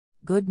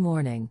Good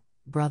morning,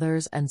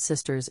 brothers and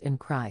sisters in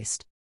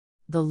Christ.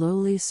 The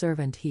lowly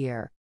servant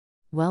here.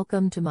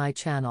 Welcome to my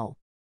channel.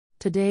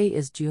 Today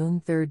is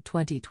June 3,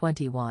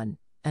 2021,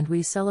 and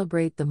we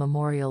celebrate the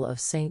memorial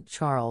of Saint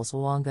Charles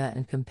Lwanga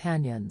and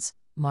companions,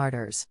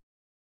 martyrs.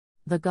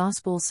 The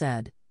Gospel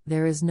said,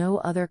 "There is no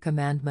other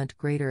commandment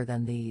greater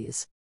than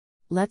these."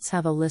 Let's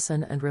have a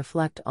listen and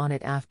reflect on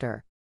it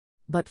after.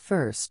 But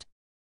first,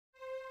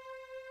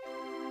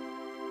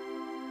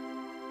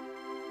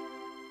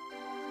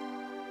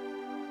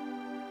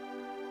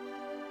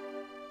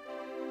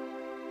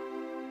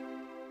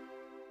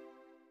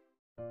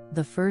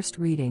 the first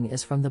reading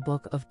is from the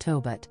book of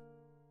Tobit.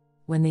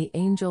 When the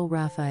angel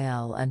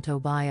Raphael and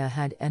Tobiah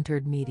had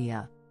entered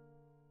Media,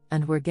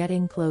 and were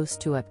getting close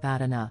to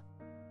Ecbatana,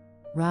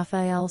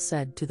 Raphael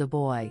said to the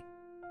boy,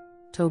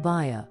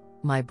 "Tobiah,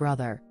 my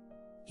brother."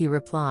 He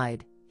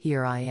replied,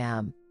 "Here I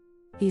am."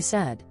 He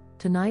said,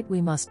 "Tonight we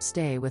must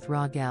stay with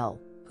Ragel,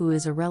 who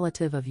is a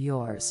relative of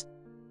yours.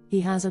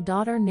 He has a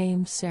daughter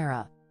named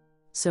Sarah."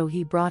 So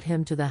he brought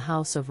him to the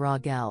house of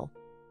Ragel,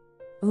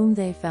 whom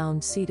they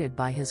found seated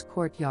by his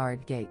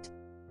courtyard gate.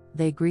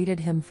 They greeted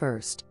him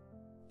first.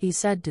 He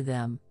said to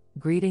them,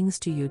 "Greetings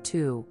to you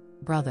too,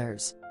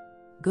 brothers.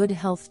 Good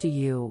health to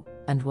you,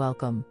 and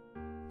welcome."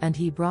 And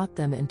he brought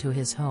them into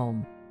his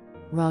home.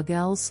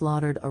 Ragel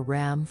slaughtered a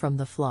ram from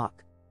the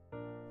flock,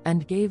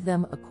 and gave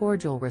them a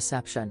cordial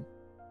reception.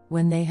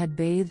 When they had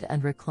bathed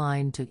and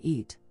reclined to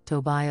eat,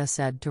 Tobiah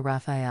said to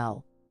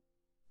Raphael,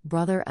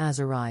 "Brother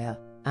Azariah,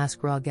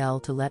 ask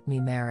Ragel to let me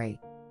marry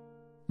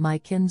my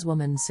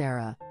kinswoman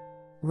Sarah."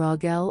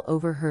 Ragel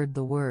overheard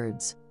the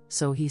words,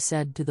 so he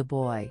said to the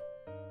boy,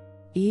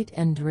 "Eat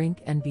and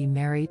drink and be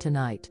merry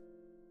tonight.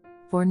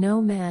 For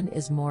no man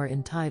is more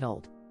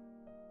entitled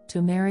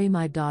to marry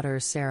my daughter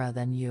Sarah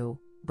than you,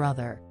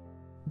 brother.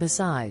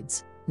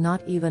 Besides,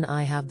 not even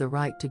I have the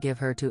right to give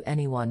her to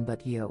anyone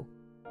but you,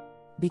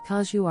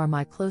 because you are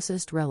my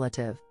closest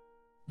relative.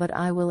 But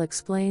I will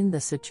explain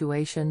the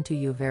situation to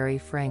you very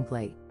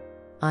frankly.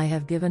 I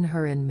have given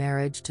her in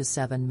marriage to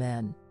 7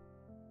 men,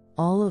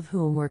 all of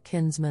whom were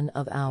kinsmen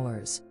of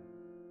ours,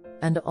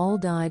 and all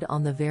died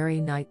on the very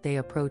night they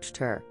approached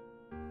her.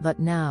 But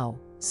now,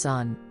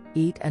 son,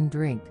 eat and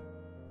drink.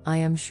 I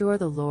am sure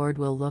the Lord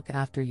will look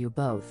after you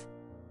both."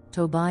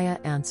 Tobiah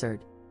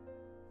answered,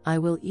 "I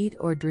will eat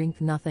or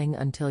drink nothing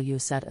until you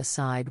set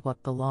aside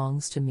what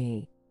belongs to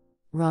me."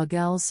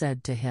 Ragel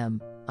said to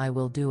him, "I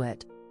will do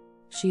it.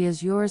 She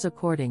is yours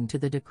according to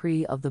the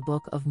decree of the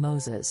book of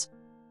Moses.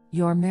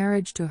 Your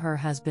marriage to her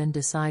has been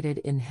decided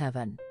in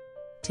heaven.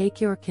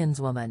 Take your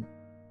kinswoman.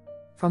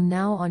 From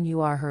now on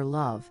you are her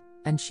love,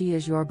 and she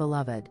is your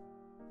beloved.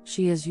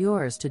 She is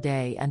yours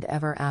today and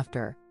ever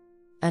after.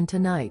 And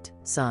tonight,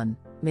 son,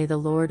 may the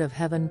Lord of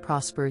heaven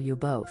prosper you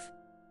both.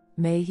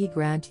 May he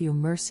grant you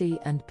mercy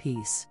and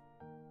peace."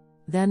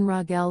 Then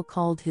Ragel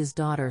called his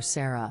daughter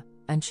Sarah,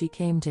 and she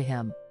came to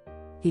him.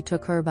 He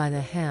took her by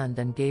the hand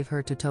and gave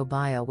her to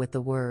Tobiah with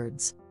the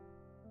words,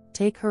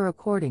 "Take her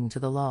according to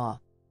the law,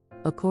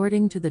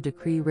 according to the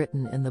decree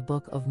written in the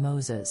book of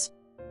Moses.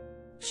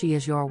 She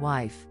is your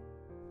wife.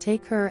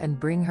 Take her and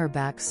bring her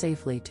back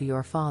safely to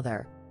your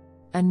father.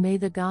 And may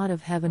the God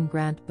of heaven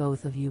grant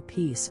both of you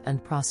peace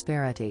and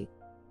prosperity."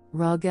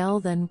 Ragel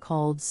then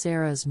called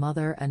Sarah's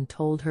mother and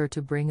told her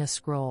to bring a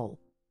scroll,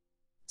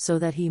 so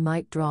that he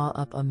might draw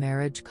up a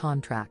marriage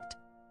contract,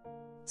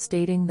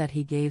 stating that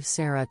he gave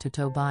Sarah to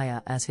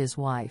Tobiah as his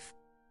wife,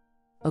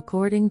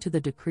 according to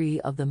the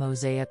decree of the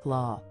Mosaic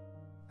law.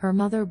 Her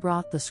mother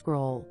brought the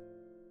scroll,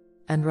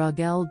 and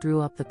Ragel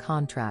drew up the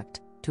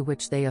contract, to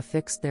which they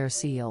affixed their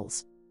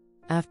seals.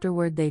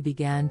 Afterward they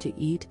began to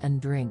eat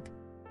and drink.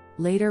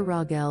 Later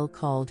Ragel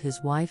called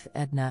his wife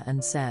Edna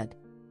and said,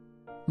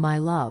 "My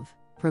love,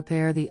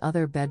 prepare the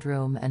other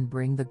bedroom and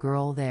bring the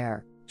girl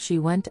there." She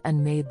went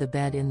and made the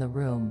bed in the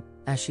room,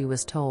 as she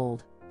was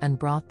told, and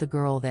brought the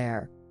girl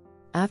there.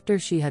 After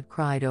she had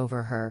cried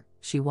over her,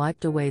 she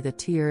wiped away the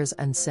tears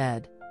and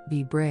said,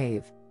 "Be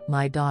brave,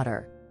 my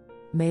daughter.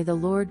 May the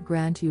Lord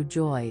grant you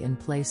joy in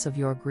place of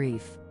your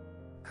grief.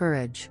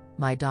 Courage,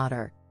 my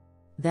daughter."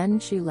 Then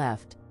she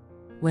left.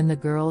 When the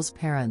girl's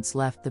parents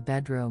left the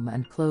bedroom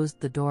and closed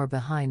the door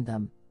behind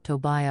them,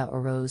 Tobiah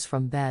arose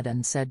from bed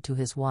and said to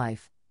his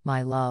wife,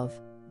 "My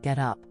love, get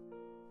up.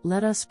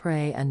 Let us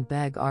pray and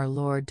beg our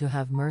Lord to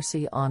have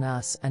mercy on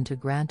us and to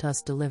grant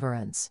us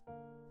deliverance."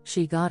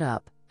 She got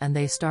up, and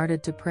they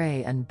started to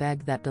pray and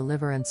beg that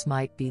deliverance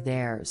might be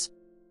theirs.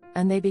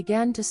 And they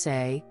began to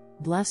say,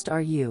 "Blessed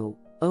are you,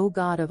 O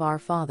God of our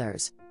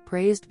fathers,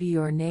 praised be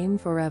your name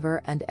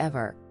forever and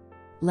ever.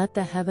 Let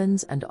the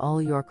heavens and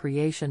all your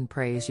creation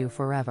praise you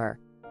forever.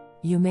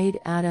 You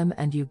made Adam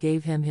and you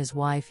gave him his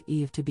wife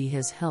Eve to be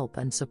his help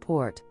and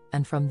support,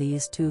 and from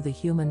these two the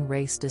human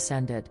race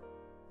descended.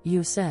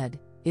 You said,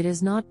 'It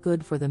is not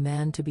good for the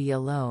man to be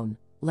alone,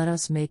 let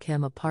us make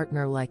him a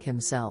partner like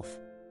himself.'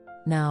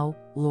 Now,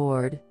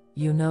 Lord,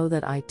 you know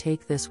that I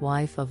take this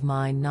wife of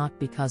mine not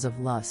because of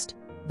lust,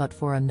 but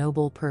for a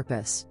noble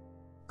purpose.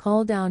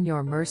 Call down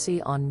your mercy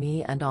on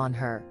me and on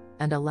her,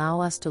 and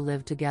allow us to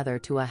live together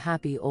to a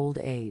happy old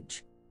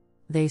age."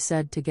 They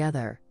said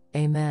together,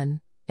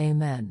 "Amen,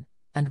 amen,"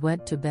 and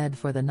went to bed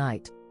for the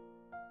night.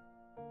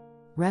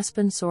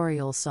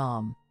 Responsorial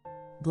Psalm.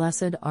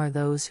 Blessed are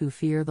those who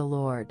fear the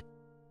Lord.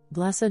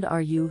 Blessed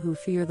are you who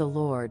fear the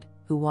Lord,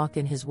 who walk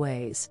in his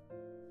ways.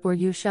 For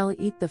you shall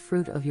eat the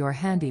fruit of your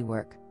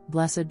handiwork,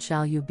 blessed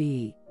shall you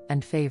be,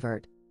 and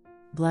favored.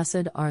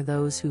 Blessed are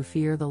those who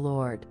fear the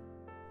Lord.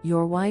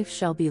 Your wife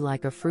shall be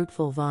like a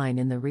fruitful vine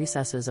in the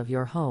recesses of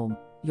your home,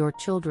 your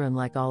children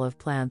like olive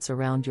plants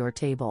around your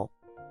table.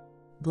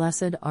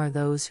 Blessed are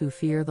those who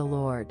fear the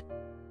Lord.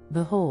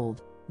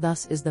 Behold,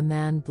 thus is the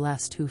man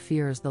blessed who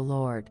fears the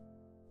Lord.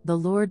 The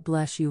Lord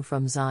bless you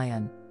from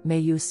Zion, may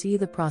you see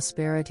the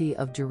prosperity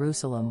of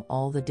Jerusalem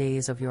all the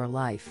days of your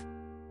life.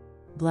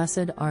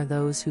 Blessed are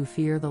those who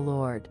fear the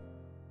Lord.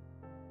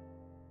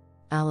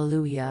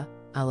 Alleluia,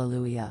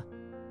 Alleluia.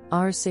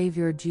 Our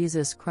Savior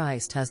Jesus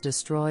Christ has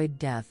destroyed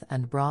death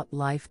and brought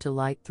life to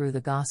light through the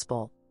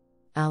gospel.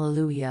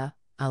 Alleluia,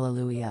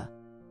 Alleluia.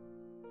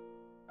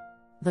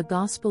 The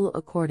Gospel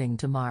according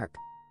to Mark.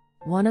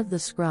 One of the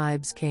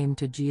scribes came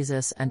to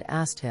Jesus and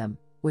asked him,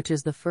 "Which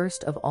is the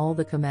first of all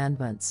the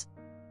commandments?"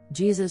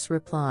 Jesus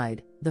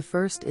replied, "The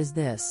first is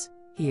this,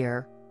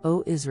 Hear,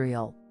 O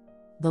Israel.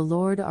 The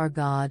Lord our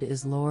God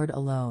is Lord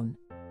alone.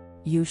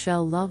 You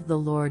shall love the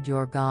Lord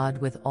your God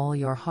with all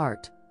your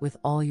heart, with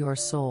all your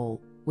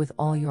soul, with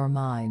all your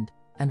mind,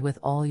 and with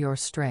all your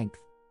strength.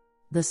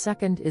 The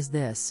second is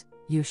this,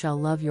 you shall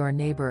love your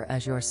neighbor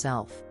as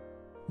yourself.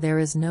 There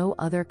is no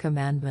other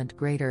commandment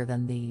greater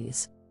than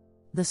these."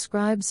 The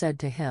scribe said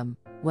to him,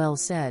 "Well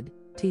said,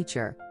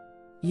 teacher.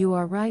 You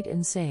are right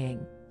in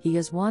saying, He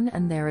is one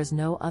and there is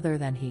no other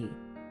than He.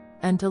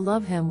 And to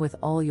love Him with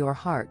all your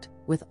heart,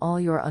 with all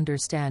your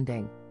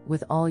understanding,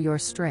 with all your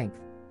strength,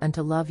 and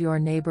to love your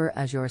neighbor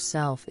as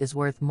yourself is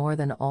worth more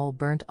than all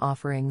burnt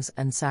offerings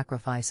and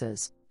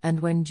sacrifices." And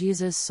when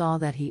Jesus saw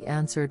that he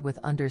answered with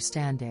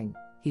understanding,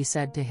 he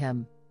said to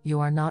him, "You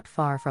are not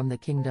far from the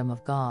kingdom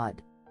of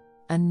God."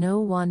 And no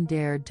one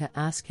dared to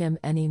ask him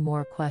any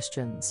more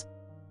questions.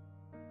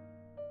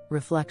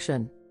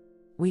 Reflection.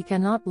 We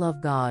cannot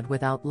love God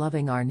without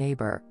loving our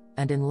neighbor,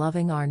 and in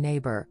loving our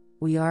neighbor,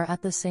 we are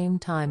at the same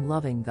time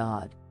loving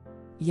God.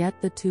 Yet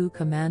the two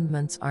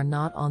commandments are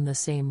not on the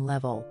same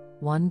level,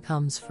 one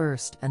comes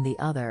first and the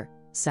other,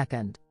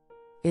 second.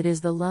 It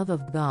is the love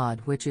of God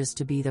which is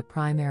to be the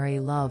primary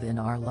love in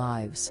our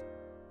lives.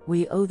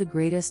 We owe the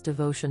greatest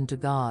devotion to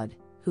God,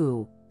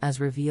 who, as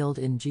revealed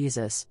in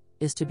Jesus,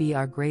 is to be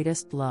our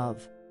greatest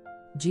love.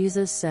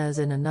 Jesus says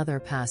in another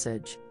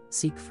passage,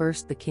 "Seek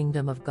first the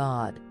kingdom of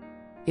God."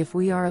 If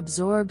we are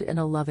absorbed in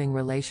a loving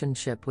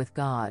relationship with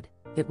God,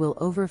 it will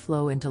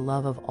overflow into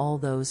love of all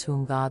those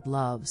whom God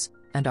loves,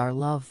 and our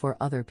love for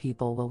other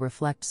people will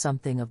reflect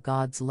something of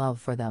God's love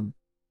for them.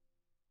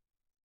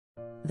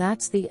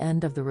 That's the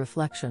end of the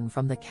reflection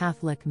from the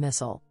Catholic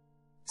Missal.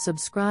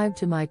 Subscribe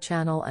to my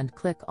channel and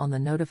click on the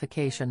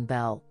notification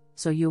bell,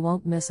 so you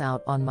won't miss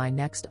out on my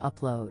next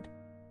upload.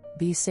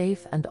 Be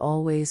safe and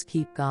always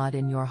keep God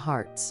in your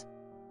hearts.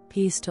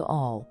 Peace to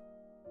all.